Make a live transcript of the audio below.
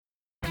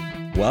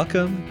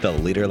Welcome to the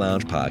Leader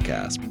Lounge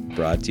podcast,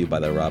 brought to you by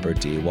the Robert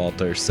D.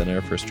 Walter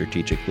Center for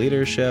Strategic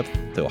Leadership,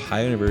 the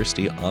Ohio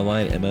University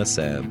Online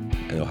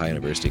MSM, and Ohio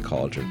University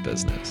College of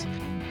Business.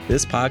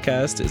 This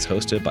podcast is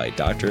hosted by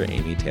Dr.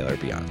 Amy Taylor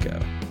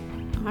Bianco.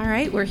 All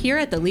right, we're here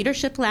at the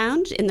Leadership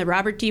Lounge in the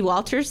Robert D.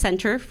 Walter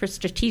Center for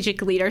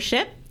Strategic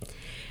Leadership.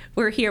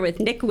 We're here with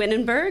Nick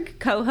Winenberg,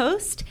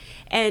 co-host,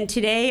 and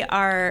today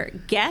our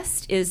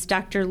guest is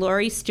Dr.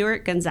 Lori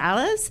Stewart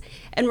Gonzalez,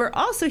 and we're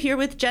also here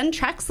with Jen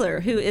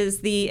Traxler, who is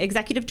the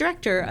Executive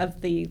Director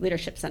of the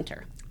Leadership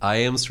Center. I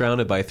am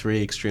surrounded by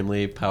three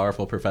extremely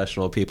powerful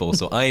professional people,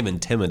 so I am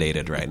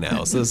intimidated right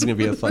now. So this is going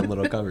to be a fun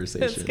little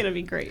conversation. It's going to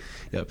be great.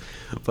 Yep.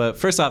 But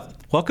first off,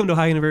 welcome to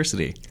Ohio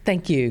University.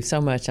 Thank you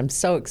so much. I'm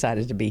so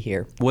excited to be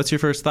here. What's your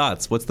first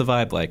thoughts? What's the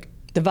vibe like?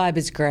 The vibe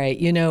is great.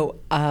 You know,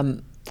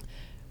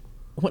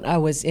 when I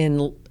was in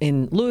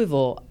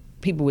Louisville,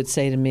 people would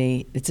say to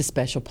me, it's a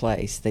special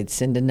place. They'd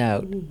send a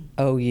note,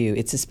 OU,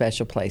 it's a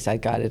special place. I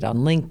got it on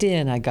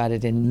LinkedIn. I got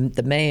it in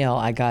the mail.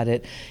 I got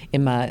it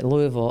in my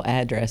Louisville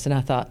address. And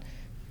I thought,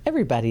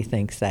 everybody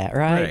thinks that,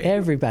 right?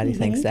 Everybody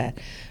thinks that.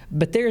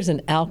 But there's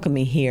an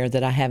alchemy here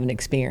that I haven't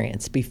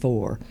experienced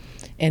before.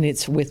 And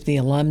it's with the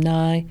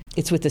alumni.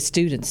 It's with the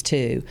students,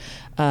 too.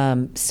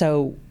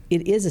 So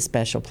it is a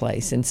special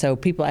place. And so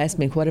people ask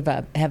me,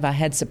 have I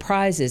had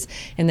surprises?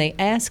 And they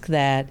ask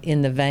that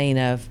in the vein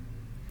of,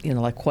 you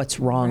know, like, what's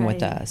wrong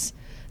with us?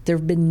 There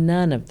have been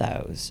none of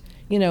those.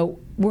 You know,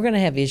 we're going to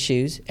have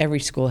issues. Every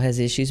school has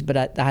issues,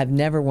 but I've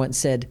never once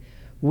said,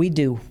 we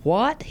do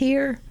what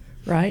here,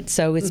 right?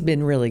 So it's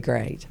been really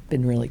great.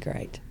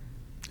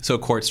 So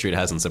Court Street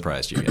hasn't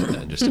surprised you yet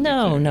then? Just to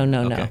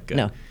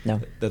No.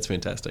 That's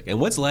fantastic.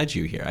 And what's led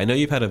you here? I know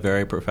you've had a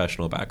very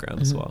professional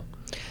background as well.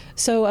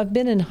 So I've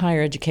been in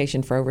higher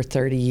education for over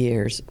 30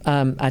 years.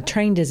 I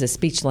trained as a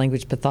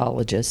speech-language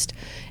pathologist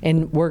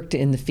and worked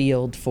in the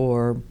field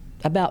for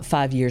about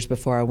 5 years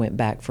before I went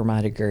back for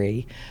my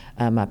degree,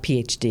 my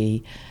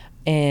PhD.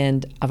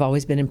 And I've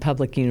always been in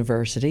public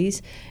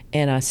universities,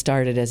 and I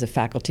started as a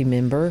faculty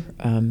member,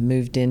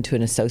 moved into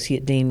an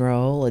associate dean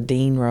role, a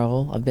dean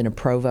role. I've been a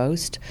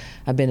provost.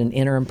 I've been an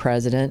interim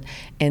president.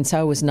 And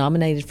so I was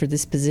nominated for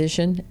this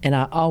position, and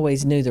I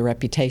always knew the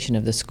reputation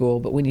of the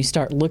school. But when you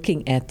start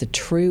looking at the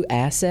true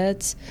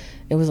assets,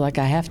 it was like,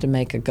 I have to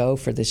make a go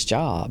for this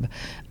job.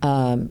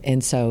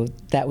 And so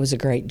that was a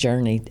great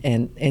journey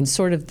and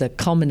sort of the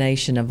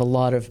culmination of a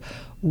lot of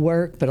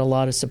work, but a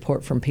lot of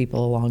support from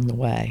people along the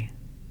way.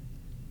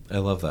 I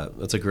love that.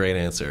 That's a great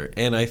answer.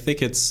 And I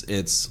think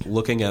it's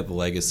looking at the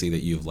legacy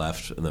that you've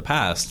left in the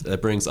past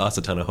that brings us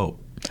a ton of hope.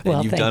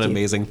 And you've done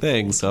amazing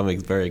things, so I'm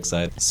very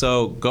excited.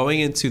 So going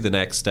into the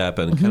next step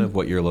and kind of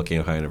what you're looking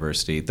at Ohio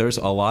University, there's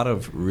a lot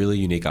of really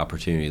unique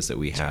opportunities that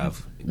we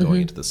have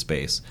going into the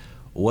space.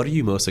 What are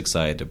you most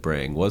excited to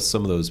bring? What's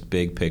some of those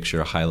big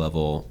picture,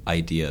 high-level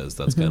ideas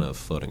that's kind of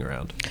floating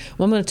around?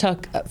 Well, I'm going to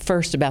talk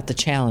first about the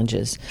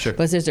challenges. Sure.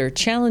 Because there are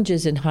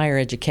challenges in higher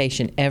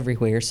education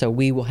everywhere, so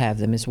we will have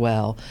them as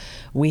well.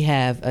 We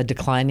have a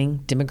declining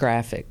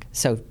demographic,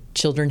 so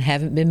children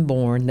haven't been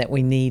born that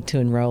we need to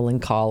enroll in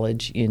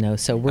college, you know,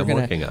 so we're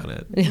working on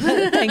it.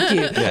 Thank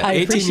you. Yeah,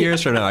 18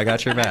 years from now, I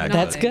got your back.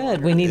 That's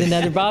good. We need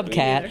another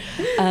Bobcat.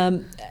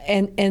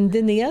 And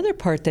then the other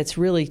part that's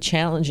really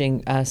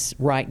challenging us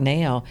right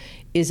now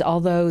is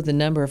although the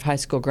number of high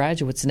school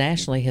graduates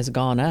nationally has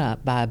gone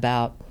up by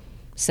about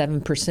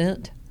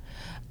 7%,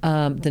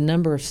 the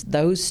number of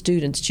those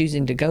students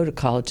choosing to go to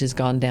college has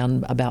gone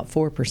down about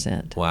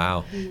 4%.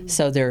 Wow.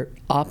 So they're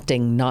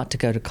opting not to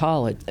go to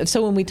college.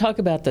 So when we talk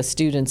about the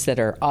students that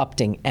are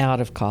opting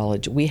out of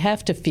college, we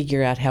have to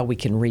figure out how we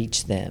can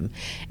reach them.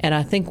 And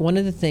I think one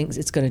of the things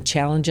it's going to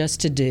challenge us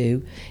to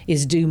do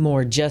is do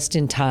more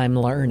just-in-time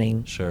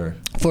learning. Sure.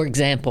 For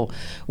example,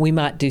 we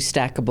might do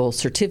stackable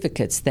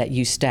certificates that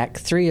you stack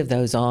 3 of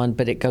those on,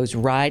 but it goes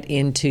right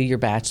into your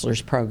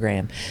bachelor's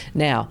program.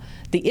 Now,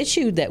 the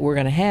issue that we're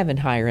going to have in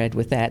higher ed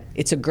with that,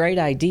 it's a great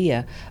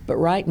idea, but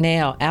right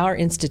now our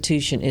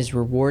institution is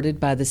rewarded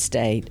by the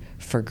state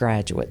for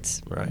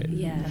graduates. Right.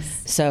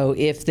 Yes. So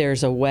if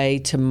there's a way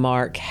to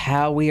mark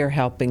how we are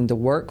helping the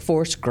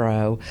workforce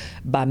grow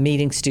by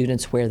meeting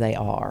students where they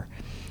are.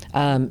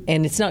 And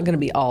it's not going to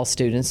be all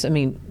students. I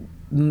mean,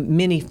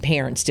 many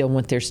parents still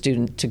want their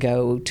student to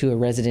go to a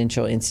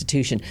residential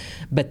institution.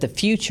 But the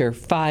future,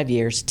 5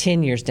 years,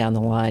 10 years down the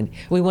line,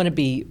 we want to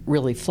be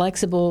really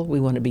flexible, we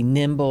want to be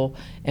nimble,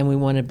 and we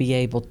want to be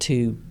able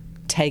to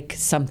take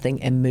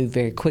something and move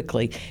very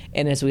quickly.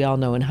 And as we all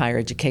know in higher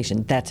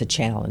education, that's a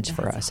challenge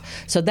for us.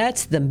 So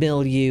that's the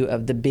milieu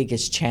of the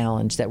biggest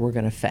challenge that we're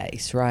going to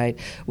face, right?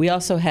 We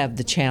also have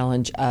the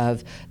challenge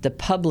of the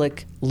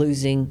public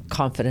losing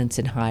confidence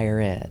in higher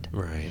ed.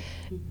 Right.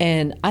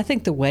 And I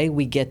think the way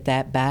we get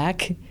that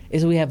back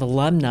is we have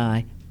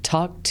alumni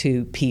talk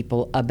to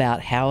people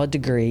about how a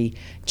degree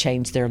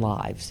changed their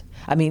lives.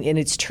 I mean, and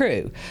it's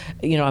true.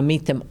 You know, I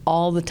meet them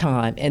all the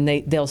time, and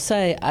they'll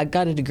say, I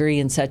got a degree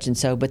in such and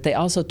so, but they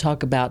also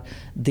talk about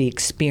the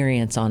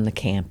experience on the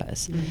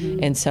campus. Mm-hmm.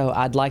 And so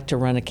I'd like to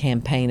run a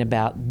campaign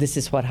about this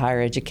is what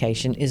higher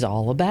education is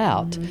all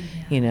about.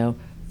 Mm-hmm. You know,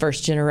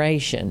 first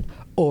generation,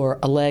 or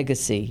a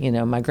legacy,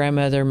 my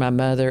grandmother, my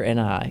mother, and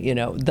I,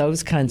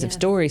 those kinds of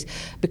stories,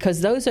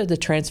 because those are the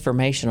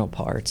transformational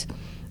parts.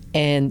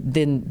 And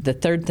then the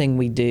third thing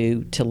we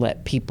do to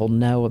let people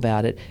know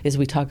about it is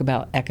we talk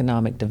about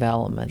economic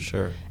development.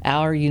 Sure.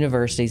 Our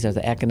universities are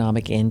the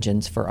economic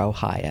engines for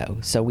Ohio,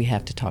 so we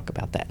have to talk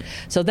about that.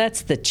 So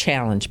that's the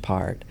challenge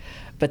part.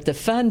 But the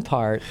fun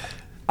part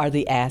are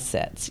the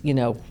assets.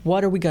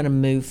 What are we going to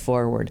move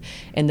forward?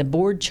 And the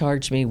board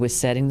charged me with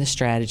setting the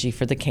strategy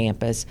for the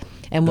campus,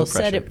 and we'll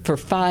set it for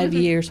 5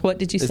 years. What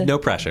did you say? No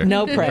pressure.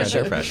 No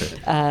pressure. No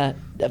pressure.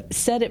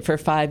 Set it for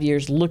 5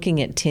 years,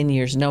 looking at 10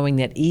 years, knowing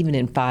that even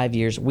in 5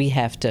 years, we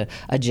have to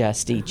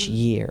adjust each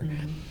year.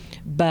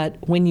 But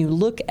when you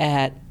look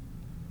at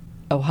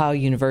Ohio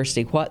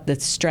University, what the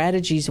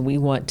strategies we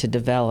want to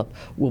develop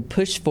will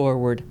push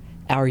forward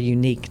our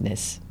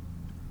uniqueness.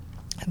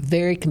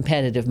 Very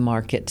competitive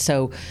market.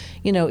 So,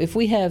 if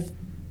we have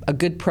a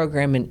good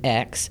program in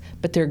X,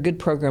 but there are good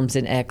programs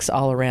in X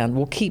all around,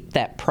 we'll keep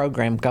that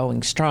program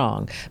going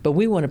strong. But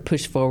we want to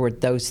push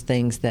forward those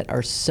things that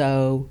are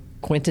so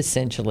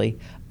quintessentially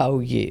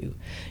OU.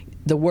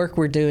 The work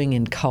we're doing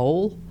in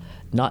coal,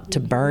 not to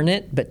burn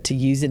it, but to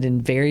use it in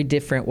very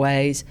different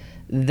ways,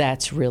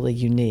 that's really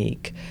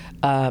unique.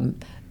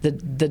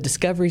 The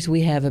discoveries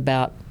we have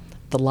about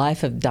the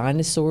life of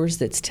dinosaurs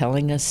that's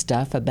telling us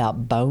stuff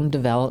about bone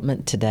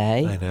development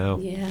today. I know.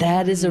 Yeah.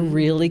 That is a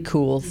really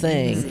cool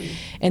thing.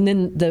 And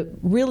then the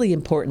really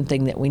important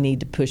thing that we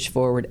need to push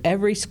forward,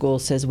 every school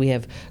says we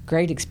have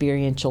great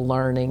experiential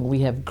learning, we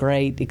have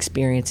great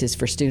experiences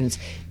for students.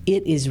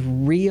 It is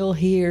real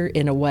here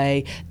in a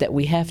way that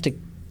we have to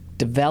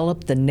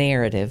develop the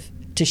narrative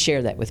to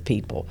share that with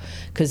people,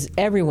 because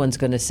everyone's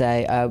going to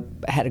say, I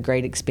had a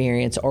great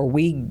experience, or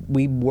we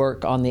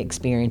work on the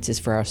experiences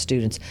for our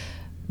students.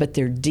 But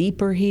they're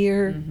deeper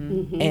here,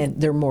 and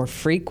they're more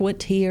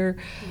frequent here.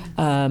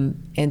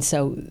 And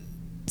so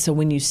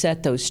when you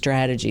set those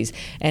strategies,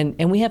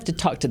 and we have to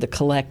talk to the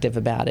collective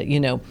about it.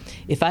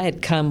 If I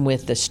had come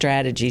with the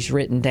strategies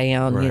written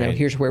down, right.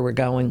 Here's where we're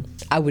going,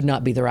 I would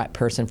not be the right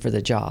person for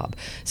the job.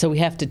 So we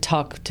have to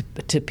talk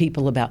to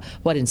people about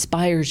what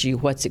inspires you,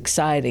 what's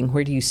exciting,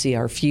 where do you see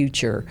our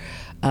future.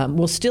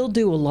 We'll still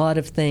do a lot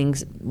of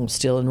things. We'll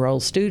still enroll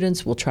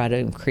students. We'll try to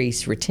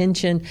increase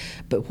retention.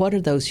 But what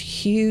are those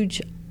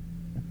huge,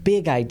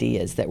 big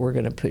ideas that we're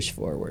going to push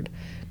forward?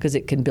 Because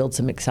it can build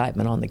some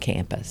excitement on the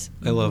campus.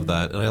 I love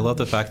that. And I love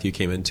the fact that you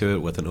came into it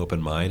with an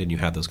open mind and you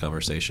had those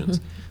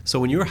conversations. So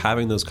when you were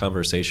having those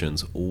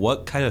conversations,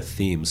 what kind of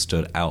themes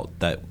stood out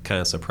that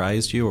kind of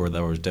surprised you or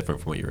that was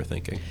different from what you were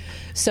thinking?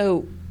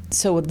 So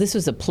this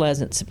was a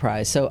pleasant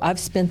surprise. So I've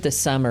spent the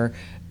summer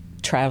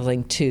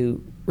traveling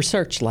to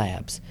research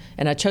labs.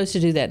 And I chose to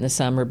do that in the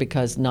summer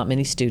because not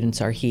many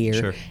students are here.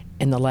 Sure.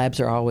 And the labs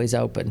are always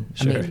open.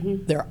 Sure. I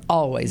mean, they're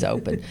always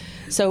open.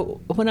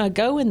 So when I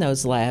go in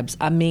those labs,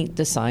 I meet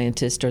the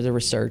scientist or the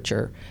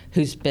researcher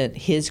who spent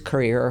his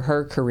career or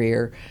her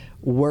career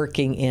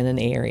working in an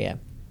area.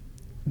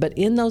 But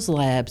in those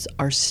labs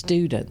are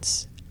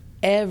students.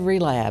 Every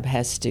lab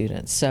has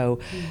students. So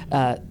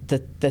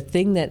the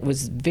thing that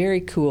was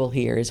very cool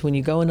here is when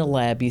you go in a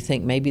lab, you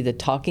think maybe the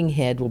talking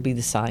head will be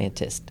the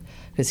scientist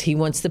because he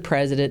wants the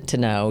president to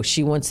know,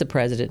 she wants the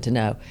president to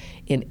know.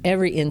 In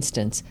every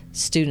instance,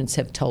 students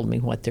have told me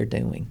what they're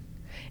doing.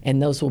 And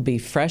those will be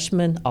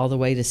freshmen all the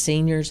way to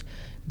seniors,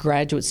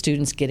 graduate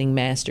students getting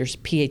masters,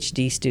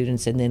 PhD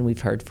students, and then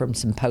we've heard from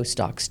some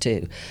postdocs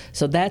too.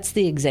 So that's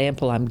the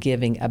example I'm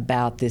giving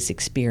about this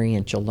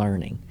experiential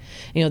learning.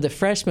 The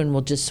freshmen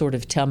will just sort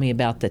of tell me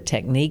about the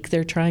technique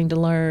they're trying to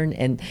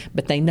learn,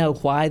 but they know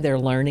why they're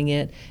learning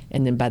it,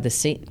 and then by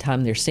the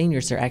time they're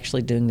seniors, they're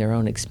actually doing their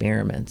own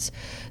experiments.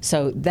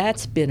 So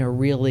that's been a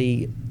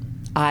really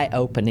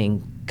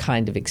eye-opening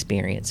kind of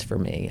experience for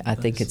me. I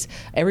think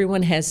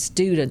everyone has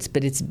students,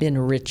 but it's been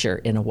richer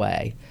in a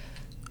way.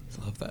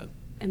 I love that.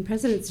 And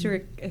President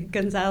Stuart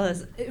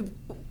Gonzalez,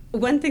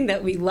 one thing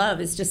that we love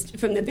is just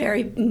from the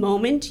very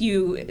moment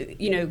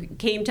you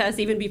came to us,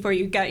 even before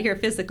you got here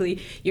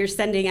physically, you're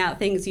sending out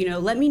things,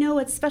 let me know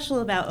what's special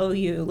about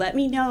OU, let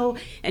me know,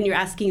 and you're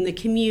asking the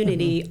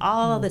community,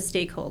 all the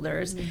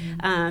stakeholders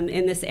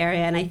in this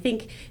area. And I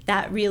think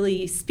that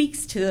really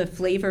speaks to the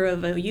flavor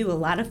of OU. A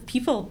lot of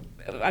people,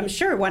 I'm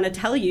sure, want to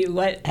tell you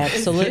what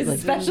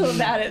is special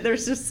about it.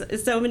 There's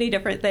just so many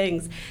different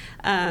things.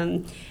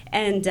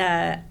 And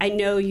I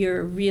know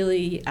you're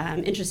really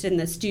interested in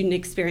the student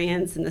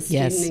experience and the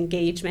student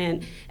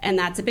engagement, and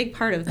that's a big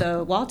part of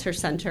the Walter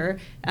Center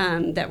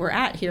that we're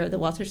at here. The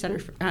Walter Center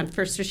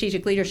for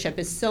Strategic Leadership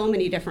is so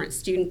many different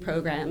student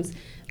programs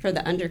for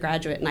the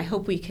undergraduate, and I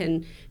hope we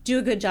can do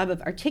a good job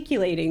of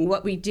articulating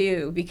what we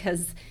do,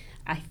 because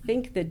I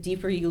think the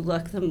deeper you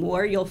look, the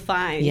more you'll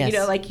find.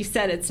 Yes. Like you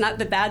said, it's not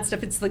the bad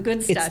stuff, it's the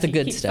good stuff. It's the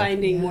good you keep stuff.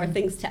 finding more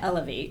things to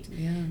elevate.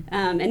 Yeah.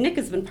 And Nick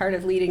has been part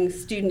of leading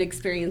student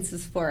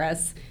experiences for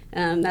us.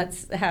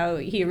 That's how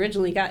he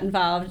originally got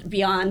involved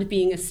beyond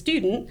being a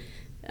student.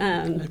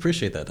 I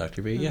appreciate that,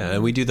 Dr. B. Yeah,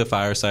 and we do the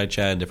fireside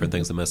chat and different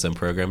things in the MSM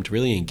program to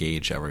really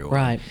engage everyone.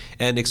 Right.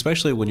 And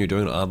especially when you're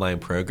doing an online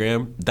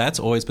program, that's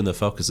always been the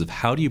focus of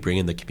how do you bring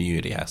in the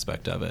community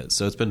aspect of it.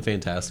 So it's been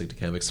fantastic to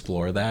kind of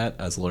explore that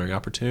as a learning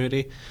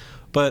opportunity.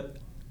 But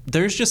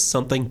there's just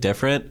something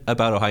different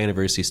about Ohio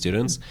University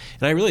students.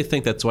 And I really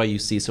think that's why you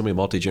see so many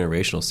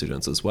multi-generational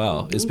students as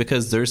well, is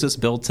because there's this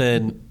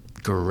built-in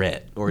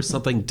grit or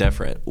something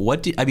different.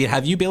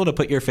 Have you been able to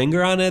put your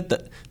finger on it?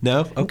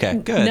 No? Okay,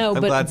 good. No,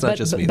 I'm glad it's not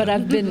just me. But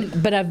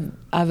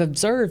I've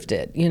observed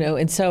it,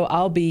 and so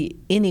I'll be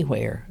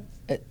anywhere,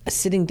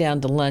 sitting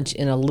down to lunch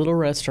in a little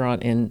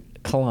restaurant in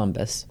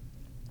Columbus,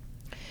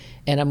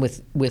 and I'm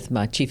with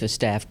my chief of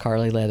staff,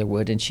 Carly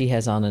Leatherwood, and she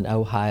has on an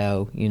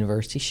Ohio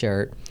University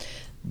shirt.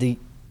 The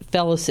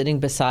fellow sitting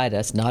beside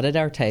us, not at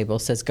our table,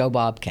 says, "Go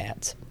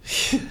Bobcats."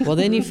 Well,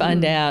 then you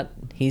find out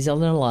he's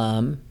an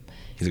alum.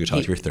 He's going to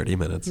talk to you for 30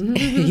 minutes.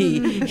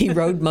 He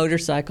rode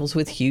motorcycles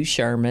with Hugh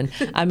Sherman.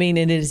 I mean,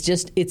 and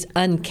it's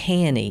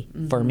uncanny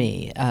for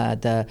me,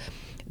 the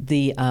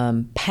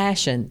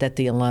passion that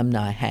the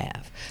alumni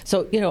have.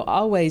 So,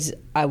 always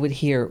I would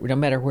hear, no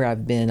matter where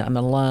I've been, I'm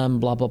an alum,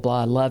 blah, blah,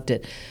 blah, I loved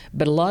it.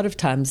 But a lot of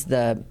times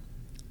the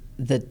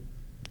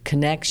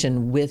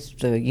connection with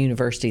the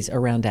universities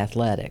around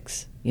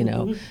athletics,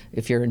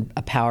 if you're in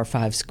a Power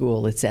 5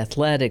 school, it's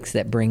athletics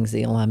that brings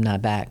the alumni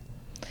back.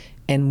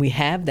 And we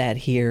have that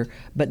here,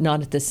 but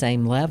not at the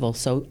same level.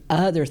 So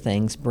other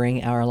things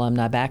bring our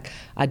alumni back.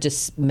 I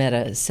just met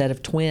a set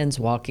of twins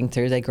walking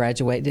through. They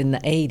graduated in the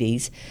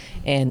 80s,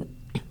 and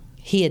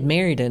he had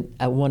married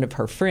one of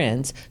her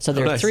friends. So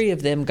there are three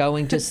of them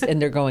going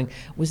and they're going,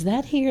 was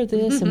that here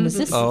this? And was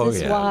this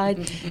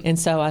wide? And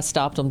so I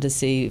stopped them to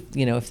see,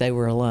 if they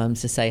were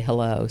alums, to say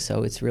hello.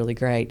 So it's really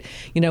great.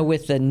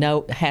 With the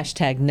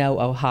hashtag No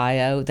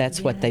Ohio,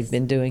 that's what they've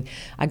been doing.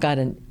 I got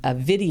a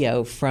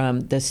video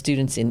from the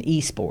students in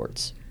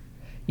esports.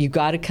 You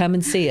got to come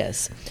and see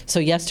us. So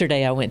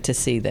yesterday I went to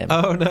see them.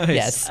 Oh, nice.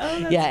 Yes.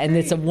 And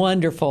it's a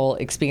wonderful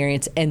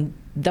experience. And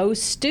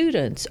those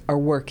students are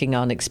working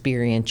on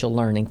experiential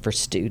learning for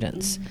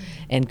students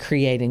and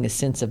creating a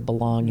sense of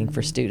belonging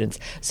for students.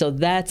 So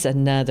that's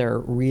another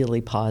really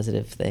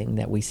positive thing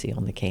that we see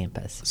on the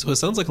campus. So it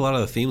sounds like a lot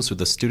of the themes with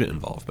the student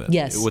involvement.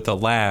 Yes. With the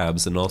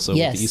labs and also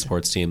with the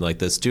esports team, like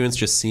the students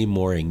just seem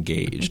more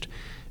engaged.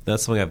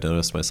 That's something I've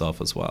noticed myself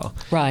as well.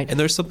 Right. And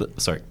there's something,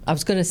 sorry. I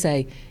was going to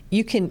say,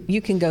 you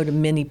can go to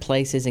many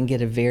places and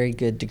get a very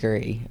good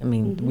degree. I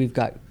mean, we've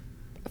got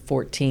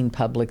 14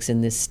 publics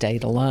in this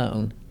state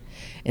alone.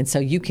 And so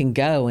you can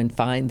go and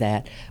find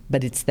that,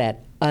 but it's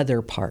that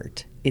other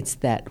part. It's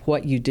that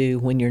what you do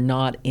when you're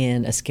not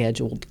in a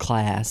scheduled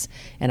class,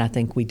 and I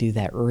think we do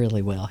that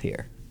really well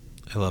here.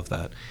 I love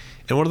that.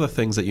 And one of the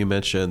things that you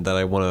mentioned that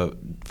I want to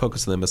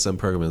focus on the MSM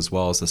program as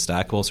well is the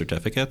stackable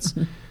certificates.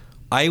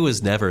 I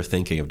was never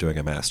thinking of doing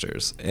a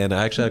master's. And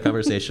I actually had a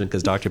conversation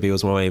because Dr. B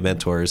was one of my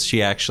mentors.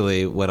 She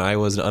actually, when I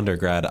was an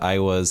undergrad, I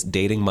was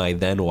dating my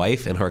then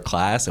wife in her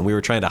class, and we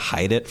were trying to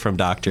hide it from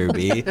Dr.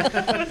 B.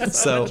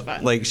 So,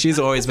 she's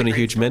always been a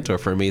huge mentor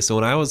for me. So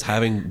when I was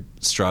having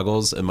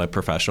struggles in my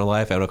professional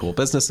life, I had a couple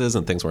businesses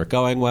and things weren't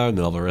going well, in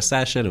the middle of a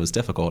recession, it was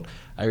difficult.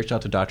 I reached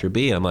out to Dr.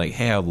 B, and I'm like,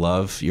 hey, I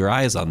love your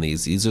eyes on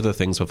these. These are the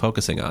things we're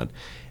focusing on.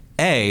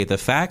 The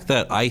fact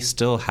that I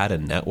still had a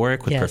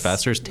network with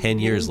professors 10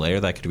 years later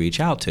that I could reach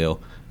out to,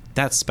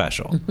 that's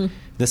special.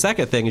 The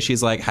second thing is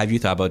she's like, have you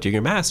thought about doing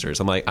your master's?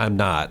 I'm like, I'm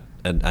not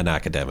an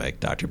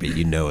academic, Dr. B.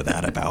 You know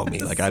that about me.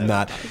 I'm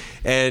not.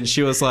 And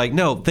she was like,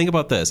 no, think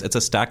about this. It's a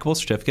stackable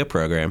certificate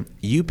program.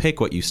 You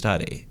pick what you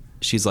study.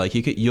 She's like,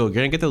 you're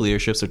going to get the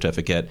leadership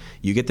certificate,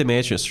 you get the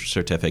management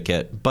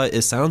certificate, but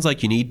it sounds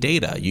like you need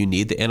data. You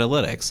need the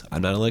analytics.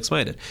 I'm not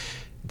analytics-minded.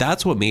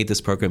 That's what made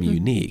this program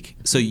unique.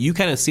 So you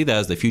kind of see that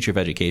as the future of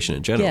education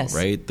in general,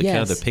 right? Kind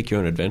of the pick your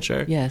own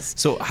adventure. Yes.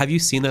 So have you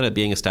seen that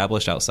being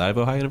established outside of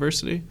Ohio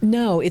University?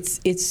 No,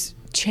 it's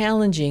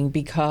challenging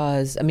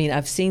because,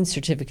 I've seen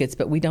certificates,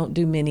 but we don't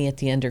do many at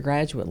the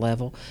undergraduate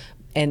level.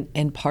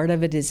 And part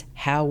of it is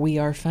how we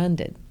are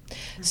funded.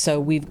 So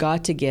we've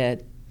got to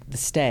get the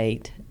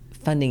state,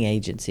 funding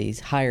agencies,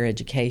 higher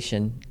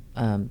education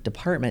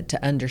department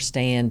to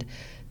understand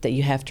that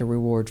you have to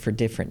reward for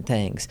different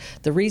things.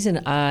 The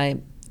reason I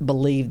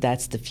believe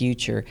that's the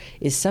future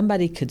is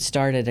somebody could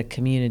start at a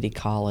community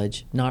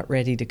college, not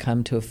ready to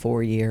come to a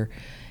 4-year,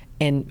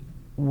 and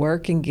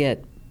work and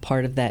get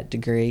part of that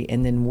degree,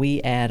 and then we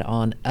add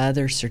on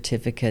other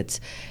certificates,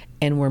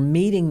 and we're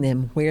meeting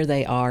them where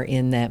they are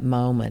in that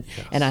moment.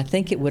 Yes. And I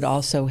think it would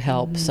also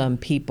help some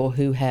people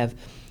who have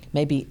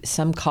maybe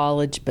some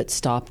college but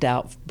stopped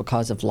out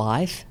because of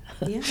life,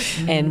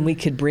 and we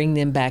could bring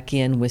them back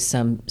in with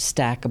some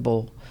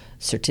stackable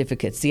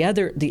certificates. The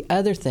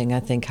other thing I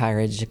think higher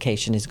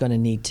education is going to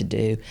need to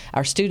do,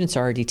 our students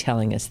are already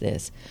telling us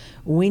this,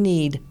 we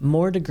need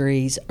more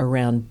degrees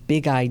around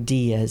big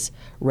ideas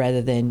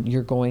rather than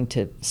you're going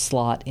to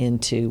slot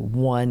into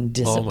one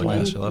discipline. Oh my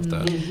gosh, I love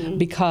that.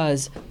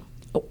 Because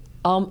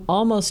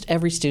almost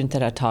every student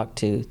that I talk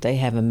to, they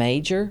have a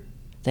major,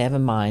 they have a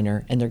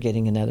minor, and they're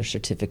getting another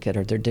certificate,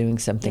 or they're doing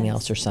something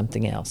else or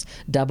something else.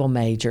 Double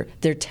major.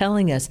 They're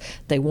telling us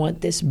they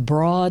want this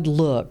broad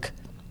look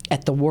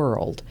at the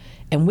world.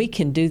 And we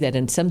can do that,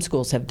 and some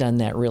schools have done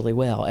that really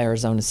well.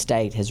 Arizona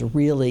State has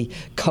really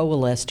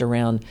coalesced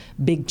around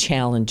big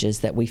challenges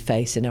that we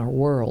face in our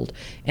world.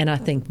 And I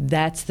think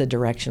that's the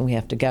direction we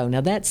have to go. Now,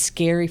 that's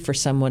scary for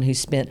someone who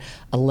spent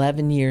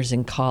 11 years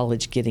in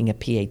college getting a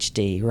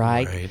PhD,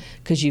 right?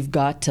 Because you've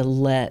got to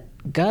let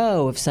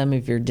go of some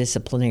of your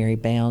disciplinary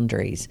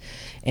boundaries.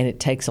 And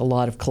it takes a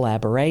lot of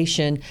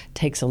collaboration,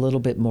 takes a little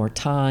bit more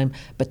time,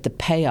 but the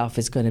payoff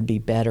is going to be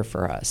better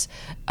for us.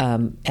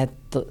 At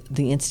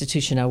the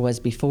institution I was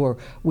before,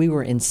 we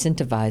were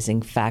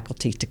incentivizing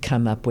faculty to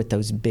come up with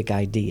those big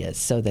ideas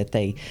so that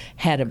they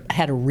had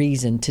a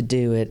reason to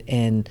do it,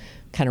 and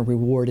kind of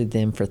rewarded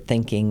them for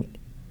thinking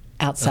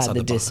outside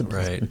the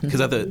discipline. Right.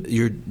 Because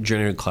you're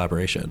generating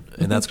collaboration,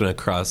 and that's going to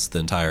cross the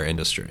entire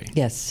industry.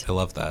 Yes. I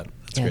love that.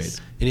 That's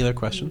great. Any other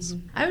questions?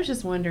 I was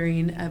just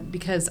wondering,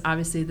 because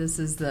obviously this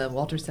is the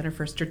Walters Center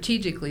for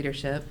Strategic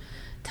Leadership,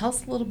 tell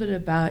us a little bit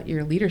about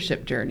your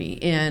leadership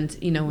journey. And,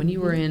 when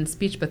you were in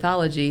speech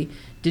pathology,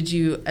 did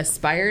you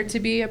aspire to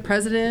be a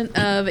president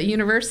of a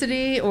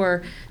university?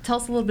 Or tell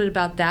us a little bit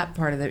about that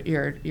part of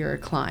your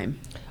climb.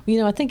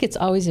 I think it's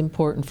always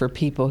important for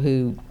people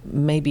who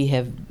maybe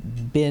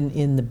have been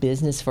in the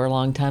business for a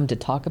long time to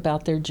talk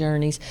about their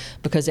journeys,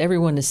 because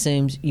everyone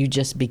assumes you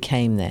just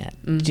became that.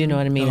 Do you know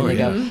what I mean? And they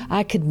go,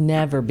 I could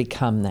never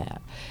become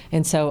that.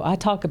 And so I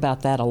talk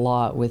about that a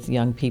lot with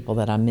young people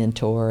that I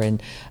mentor.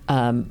 And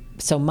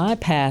so my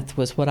path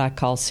was what I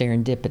call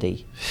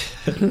serendipity.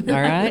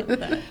 All right?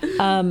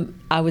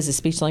 I was a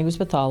speech-language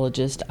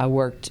pathologist. I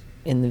worked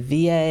in the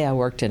VA, I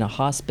worked in a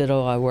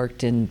hospital, I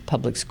worked in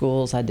public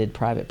schools, I did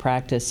private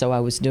practice, so I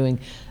was doing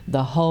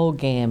the whole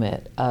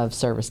gamut of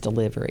service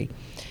delivery.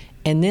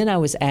 And then I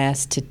was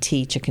asked to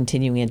teach a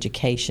continuing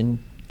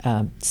education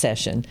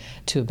session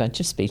to a bunch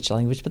of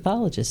speech-language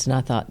pathologists, and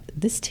I thought,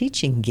 this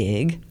teaching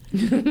gig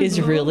is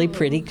really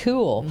pretty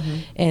cool.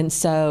 And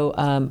so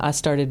I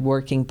started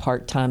working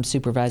part-time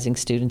supervising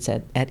students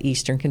at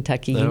Eastern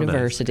Kentucky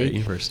University. Nice. Great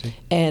university.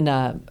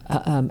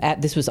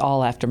 And this was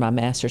all after my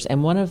master's.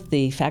 And one of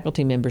the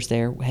faculty members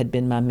there had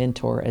been my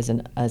mentor as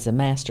a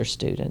master's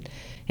student.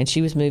 And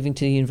she was moving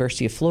to the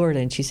University of Florida,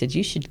 and she said,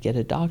 you should get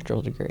a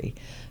doctoral degree.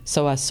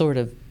 So I sort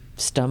of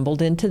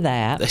stumbled into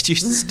that. You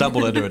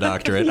stumbled into a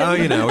doctorate. Oh,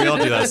 we all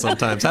do that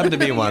sometimes. Happened to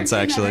me once,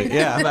 actually.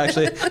 Yeah, I'm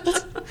actually...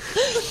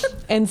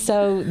 And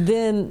so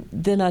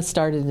then I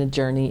started a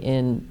journey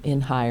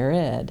in higher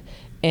ed.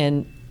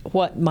 And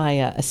what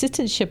my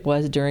assistantship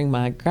was during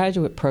my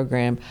graduate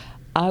program,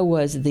 I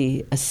was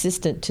the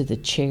assistant to the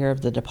chair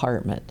of the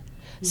department.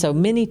 So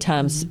many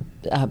times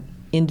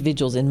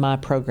individuals in my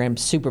program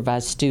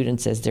supervised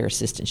students as their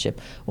assistantship.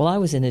 Well, I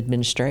was in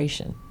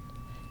administration,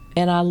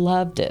 and I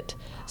loved it.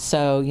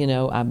 So,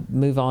 I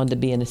move on to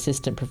be an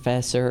assistant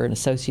professor, an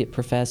associate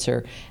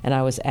professor, and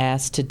I was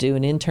asked to do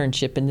an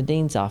internship in the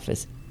dean's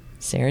office.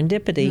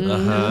 Serendipity.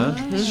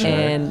 Sure.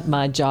 And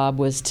my job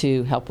was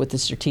to help with the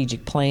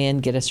strategic plan,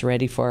 get us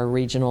ready for our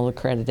regional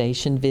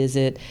accreditation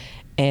visit.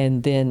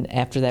 And then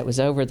after that was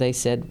over, they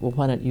said, well,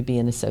 why don't you be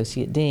an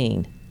associate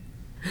dean?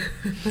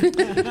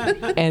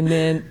 and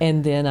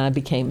then I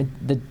became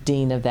the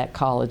dean of that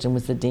college and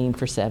was the dean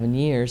for 7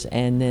 years.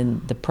 And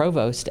then the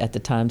provost at the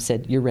time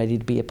said, you're ready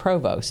to be a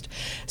provost.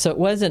 So it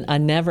wasn't, I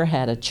never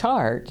had a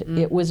chart.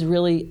 It was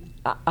really,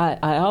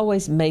 I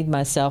always made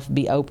myself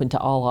be open to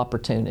all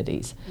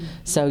opportunities.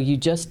 So you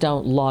just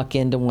don't lock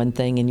into one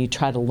thing, and you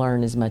try to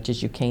learn as much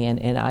as you can.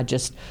 And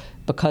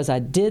because I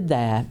did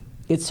that,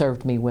 it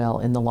served me well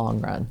in the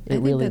long run. It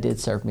really did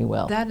serve me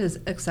well. That is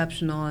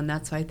exceptional, and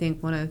that's why I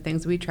think one of the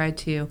things we try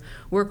to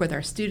work with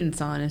our students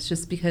on is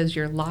just because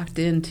you're locked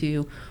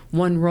into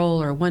one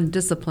role or one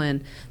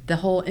discipline, the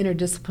whole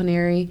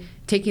interdisciplinary,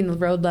 taking the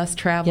road less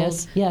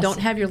traveled, yes. Don't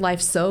have your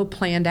life so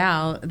planned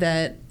out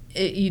that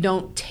you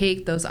don't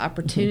take those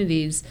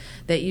opportunities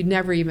that you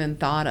never even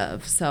thought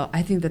of. So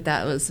I think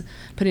that was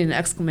putting an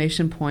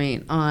exclamation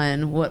point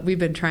on what we've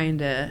been trying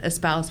to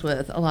espouse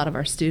with a lot of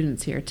our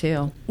students here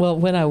too. Well,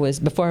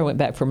 before I went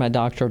back for my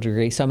doctoral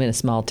degree, so I'm in a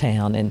small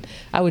town, and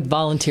I would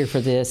volunteer for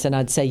this, and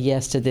I'd say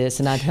yes to this,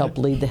 and I'd help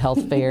lead the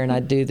health fair, and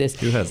I'd do this.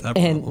 Who has that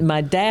and problem?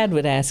 my dad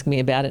would ask me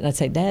about it, and I'd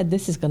say, Dad,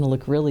 this is going to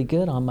look really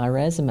good on my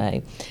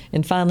resume.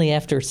 And finally,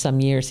 after some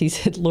years, he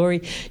said,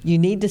 Lori, you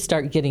need to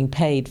start getting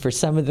paid for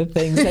some of the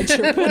things that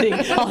you're putting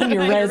on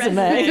your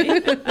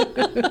resume.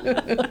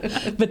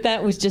 But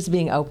that was just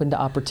being open to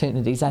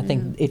opportunities. I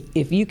think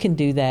if you can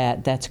do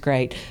that, that's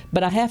great.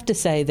 But I have to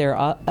say there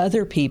are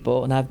other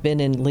people, and I've been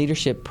in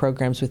leadership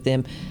programs with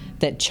them,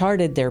 that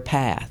charted their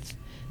path.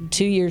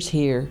 2 years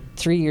here,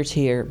 3 years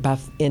here,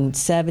 in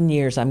 7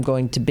 years I'm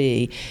going to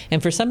be.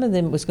 And for some of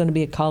them it was going to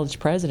be a college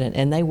president,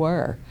 and they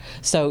were.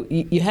 So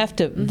you have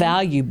to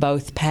value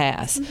both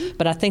paths.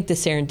 But I think the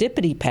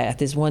serendipity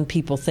path is one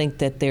people think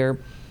that they're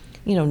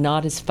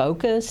not as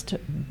focused,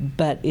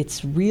 but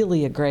it's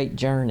really a great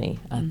journey,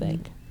 I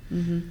think.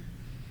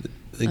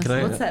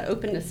 What's that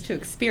openness to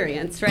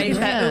experience, right?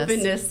 That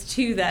openness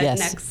to that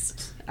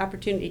next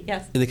opportunity.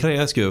 Yes. And can I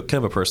ask you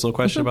kind of a personal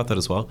question about that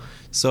as well?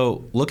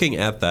 So looking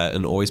at that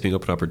and always being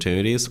open to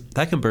opportunities,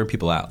 that can burn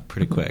people out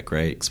pretty quick,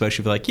 right?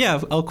 Especially if you're like,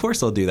 yeah, of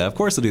course I'll do that. Of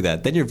course I'll do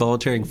that. Then you're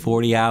volunteering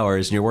 40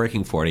 hours and you're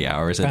working 40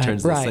 hours and it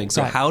turns into this thing.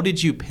 So how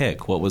did you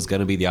pick what was going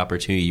to be the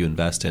opportunity you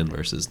invest in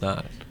versus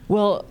not?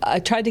 Well, I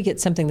tried to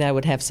get something that I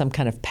would have some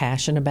kind of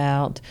passion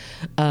about.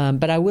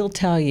 But I will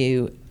tell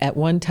you, at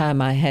one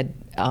time I had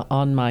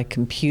on my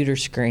computer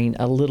screen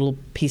a little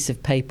piece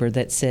of paper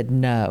that said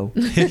no.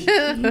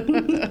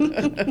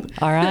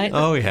 All right?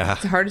 Oh, yeah.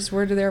 It's the hardest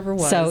word there ever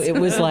was. So it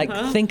was like,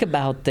 think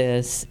about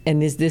this,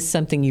 and is this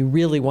something you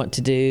really want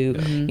to do?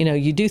 Mm-hmm. You know,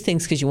 you do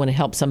things because you want to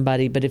help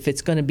somebody, but if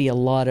it's going to be a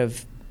lot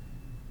of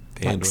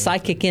like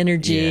psychic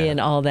energy and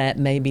all that,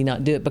 maybe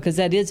not do it, because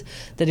that is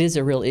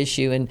a real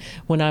issue. And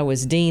when I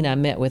was dean, I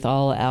met with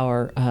all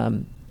our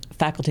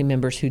faculty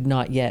members who'd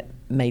not yet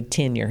made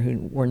tenure,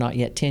 who were not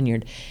yet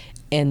tenured.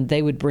 And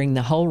they would bring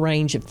the whole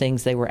range of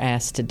things they were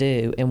asked to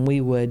do, and we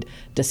would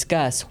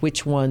discuss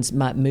which ones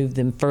might move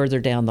them further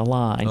down the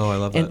line. Oh, I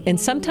love that. And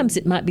sometimes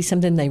it might be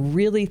something they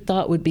really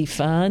thought would be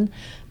fun,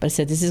 but I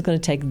said, this is going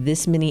to take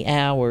this many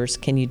hours.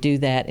 Can you do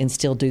that and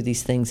still do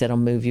these things that'll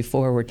move you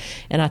forward?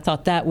 And I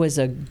thought that was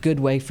a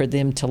good way for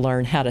them to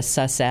learn how to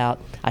suss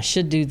out, I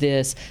should do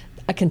this.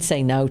 I can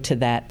say no to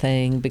that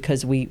thing,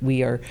 because we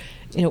are,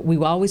 you know, we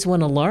always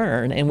want to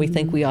learn, and we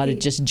think we ought to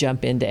just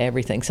jump into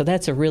everything. So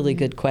that's a really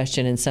good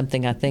question, and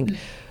something I think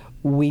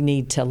we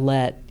need to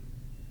let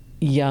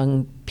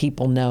young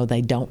people know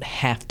they don't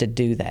have to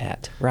do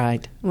that,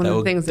 right? One of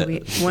the things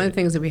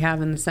that we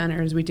have in the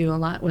center is we do a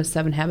lot with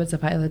 7 Habits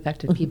of Highly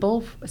Effective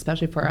People,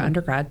 especially for our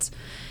undergrads.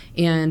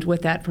 And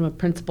with that, from a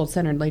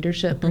principle-centered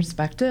leadership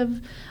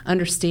perspective,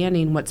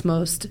 understanding what's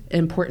most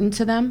important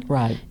to them.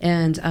 Right.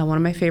 And one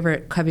of my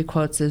favorite Covey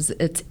quotes is,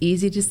 it's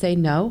easy to say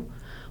no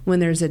when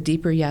there's a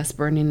deeper yes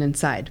burning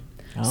inside.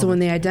 Oh. So when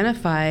they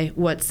identify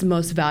what's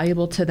most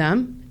valuable to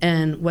them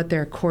and what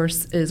their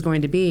course is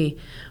going to be,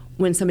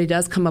 when somebody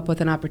does come up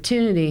with an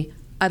opportunity,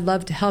 I'd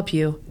love to help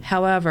you.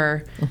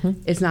 However,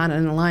 it's not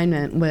in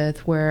alignment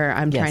with where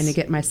I'm trying to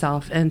get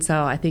myself. And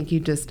so I think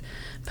you just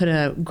put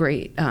a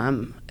great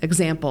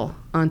example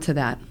onto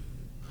that.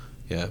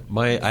 Yeah,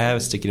 I have a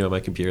sticky note on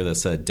my computer that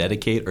said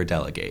dedicate or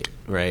delegate,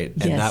 right?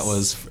 And that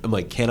was, I'm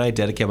like, can I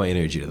dedicate my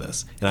energy to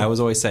this? And I was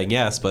always saying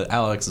yes, but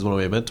Alex is one of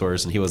my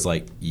mentors, and he was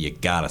like, you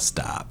gotta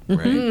stop,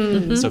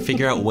 right? So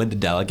figure out when to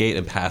delegate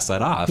and pass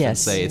that off and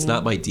say, it's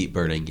not my deep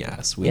burning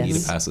yes. We need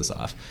to pass this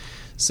off.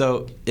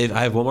 So if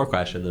I have one more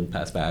question, then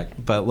pass back.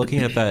 But looking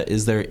at that,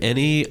 is there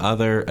any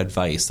other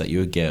advice that you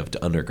would give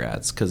to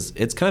undergrads? Because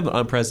it's kind of an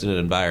unprecedented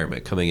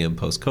environment coming in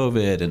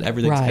post-COVID, and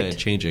everything's kind of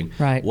changing.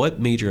 Right. What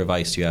major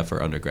advice do you have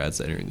for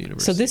undergrads entering the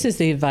university? So this is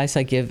the advice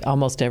I give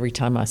almost every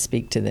time I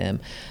speak to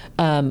them.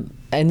 And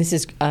this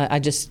is, I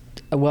just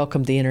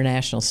welcomed the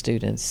international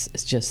students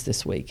just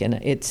this week. And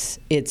it's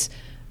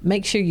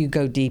make sure you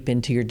go deep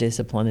into your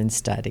discipline and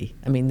study.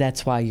 I mean,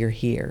 that's why you're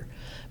here.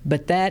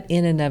 But that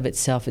in and of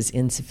itself is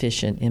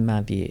insufficient in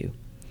my view.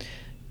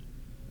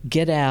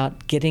 Get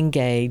out, get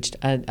engaged.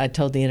 I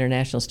told the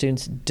international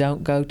students,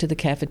 don't go to the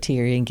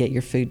cafeteria and get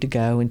your food to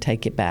go and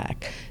take it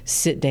back.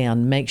 Sit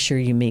down, make sure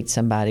you meet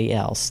somebody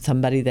else,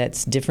 somebody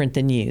that's different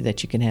than you,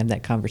 that you can have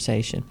that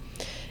conversation.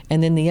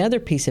 And then the other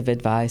piece of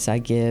advice I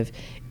give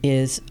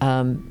is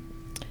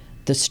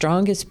the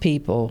strongest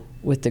people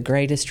with the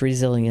greatest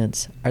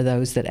resilience are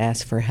those that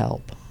ask for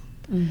help.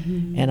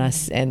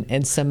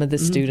 And some of the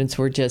students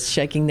were just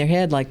shaking their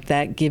head like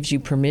that gives you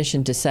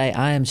permission to say,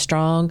 I am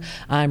strong,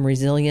 I'm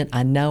resilient,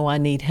 I know I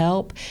need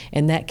help.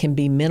 And that can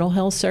be mental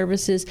health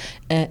services.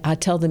 And I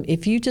tell them,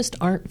 if you just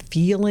aren't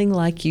feeling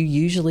like you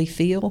usually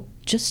feel,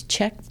 just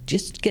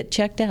get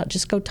checked out.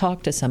 Just go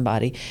talk to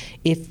somebody.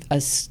 If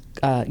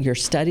your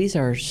studies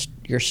are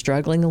you're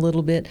struggling a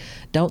little bit,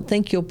 don't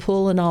think you'll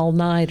pull an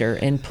all-nighter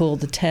and pull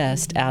the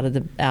test out of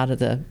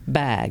the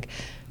bag.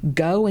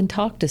 Go and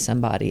talk to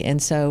somebody.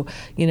 And so,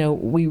 you know,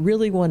 we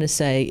really want to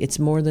say it's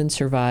more than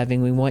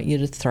surviving. We want you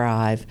to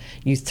thrive.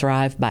 You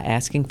thrive by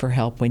asking for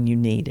help when you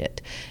need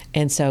it.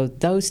 And so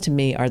those to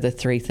me are the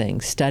 3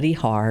 things. Study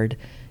hard,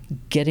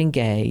 get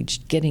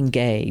engaged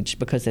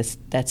because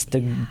that's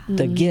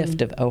the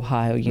gift of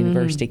Ohio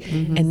University,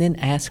 and then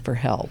ask for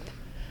help.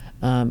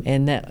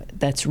 And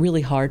that's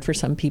really hard for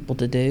some people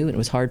to do. It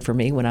was hard for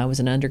me when I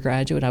was an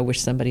undergraduate. I wish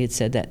somebody had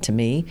said that to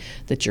me,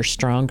 that you're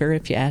stronger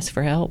if you ask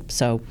for help.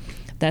 So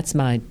that's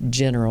my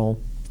general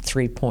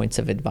 3 points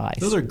of advice.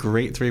 Those are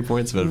great 3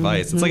 points of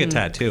advice. It's like a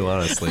tattoo,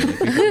 honestly. Like,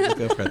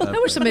 go for it I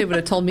wish somebody would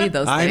have told me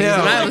those things. I know.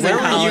 When I was Where in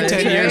college, were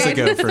you 10 years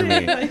ago for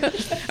me?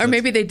 Or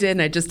maybe they did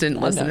and I just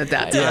didn't listen at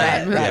that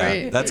time.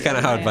 Right. That's kind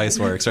of how advice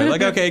works, right?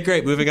 Like, okay,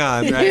 great, moving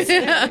on,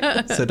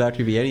 right? So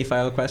Dr. B, any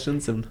final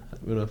questions? And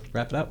we're going to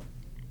wrap it up.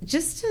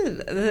 just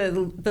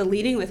the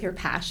leading with your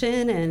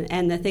passion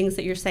and the things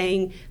that you're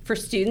saying for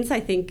students, I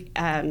think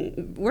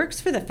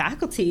works for the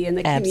faculty and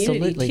the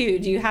community too.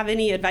 Do you have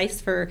any advice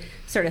for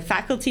sort of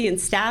faculty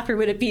and staff, or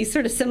would it be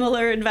sort of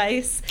similar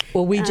advice?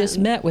 Well, we just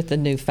met with the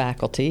new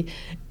faculty,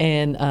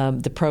 and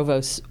the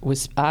provost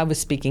I was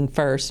speaking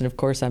first, and of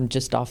course I'm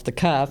just off the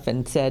cuff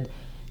and said,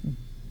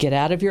 get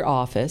out of your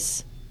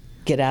office,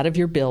 get out of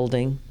your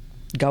building,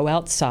 go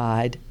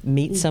outside,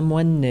 meet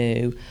someone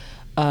new.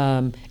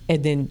 And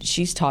then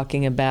she's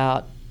talking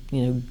about,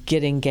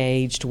 get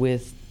engaged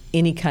with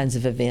any kinds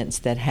of events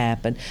that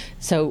happen.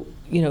 So,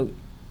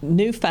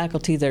 new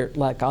faculty, they're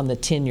like on the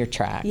tenure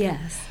track.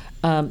 Yes.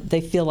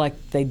 They feel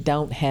like they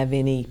don't have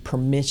any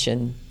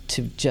permission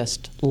to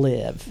just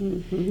live.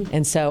 Mm-hmm.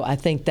 And so I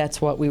think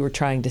that's what we were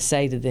trying to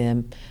say to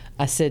them.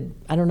 I said,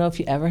 I don't know if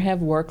you ever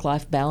have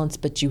work-life balance,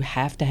 but you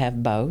have to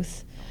have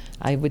both.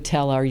 I would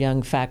tell our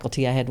young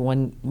faculty, I had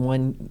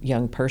one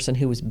young person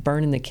who was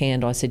burning the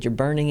candle. I said, you're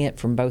burning it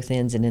from both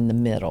ends and in the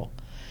middle.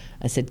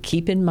 I said,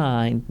 keep in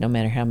mind, no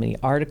matter how many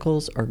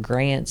articles or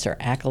grants or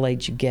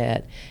accolades you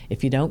get,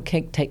 if you don't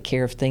take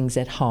care of things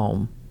at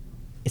home,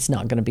 it's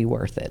not going to be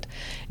worth it.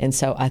 And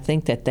so I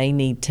think that they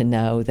need to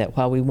know that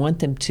while we want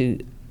them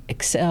to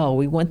excel,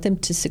 we want them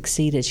to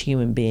succeed as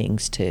human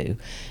beings too.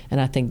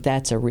 And I think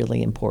that's a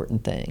really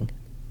important thing.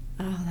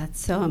 Oh, that's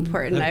so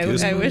important. I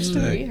wish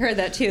we heard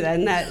that too,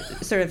 then, that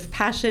sort of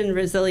passion,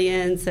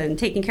 resilience, and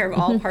taking care of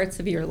all parts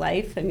of your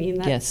life. I mean,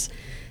 that's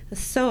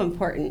so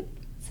important.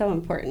 So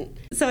important.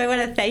 So I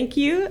want to thank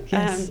you,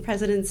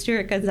 President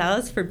Stuart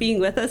Gonzalez, for being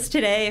with us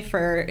today,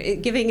 for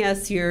giving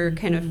us your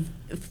kind of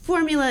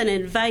formula and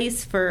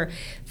advice for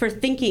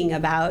thinking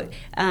about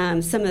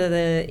some of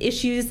the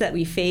issues that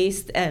we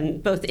face,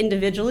 both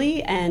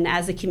individually and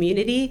as a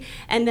community,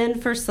 and then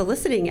for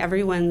soliciting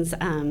everyone's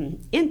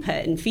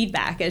input and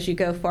feedback as you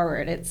go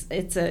forward.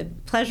 It's a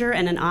pleasure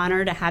and an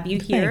honor to have you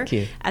here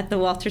at the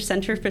Walter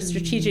Center for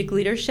Strategic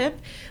Leadership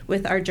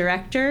with our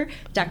director,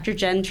 Dr.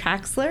 Jen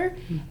Traxler,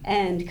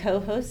 and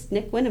co-host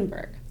Nick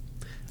Winenberg.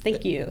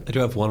 Thank you. I do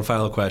have one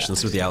final question. This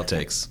is with the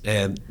outtakes.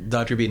 And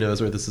Dr. B knows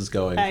where this is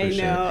going for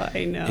sure.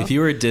 I know. If you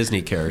were a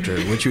Disney character,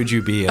 which would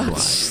you be and why?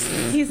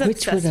 He's obsessed with this.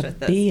 Which would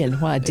it be and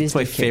why? It's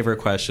my favorite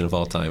question of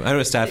all time. I know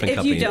a staffing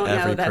company. If you don't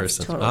every know,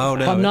 person. Totally no,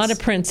 well, I'm not a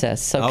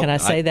princess, so can I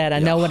say that? I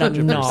know what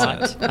I'm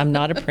not. I'm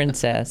not a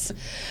princess.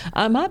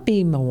 I might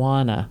be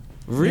Moana.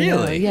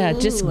 Really? Yeah,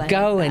 just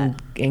go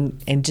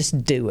and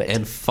just do it.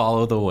 And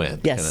follow the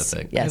wind kind of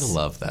thing. Yes. I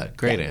love that.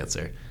 Great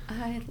answer.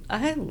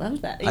 I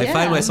love that. I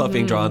find myself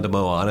being drawn to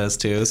Moanas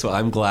too, so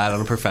I'm glad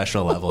on a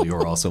professional level you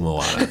were also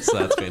Moana. So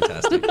that's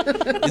fantastic.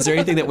 Is there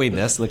anything that we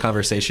missed in the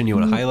conversation you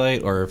want to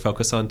highlight or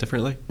focus on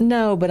differently?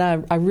 No, but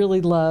I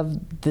really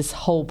love this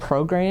whole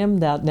program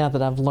now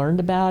that I've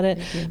learned about it,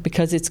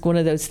 because it's one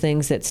of those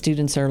things that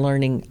students are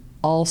learning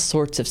all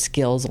sorts of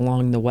skills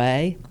along the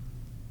way.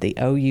 The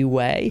OU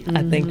way.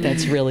 I think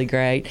that's really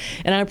great.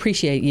 And I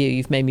appreciate you.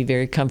 You've made me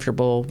very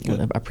comfortable.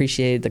 I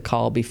appreciated the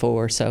call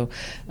before. So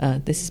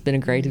this has been a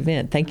great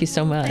event. Thank you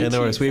so much. Yeah, no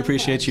worries. We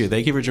appreciate you.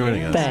 Thank you for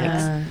joining us.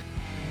 Thanks.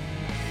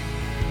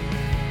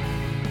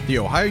 The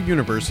Ohio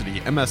University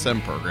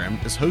MSM program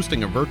is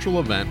hosting a virtual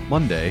event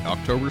Monday,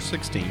 October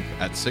 16th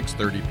at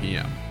 6:30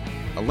 p.m.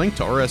 A link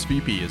to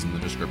RSVP is in the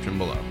description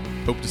below.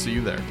 Hope to see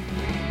you there.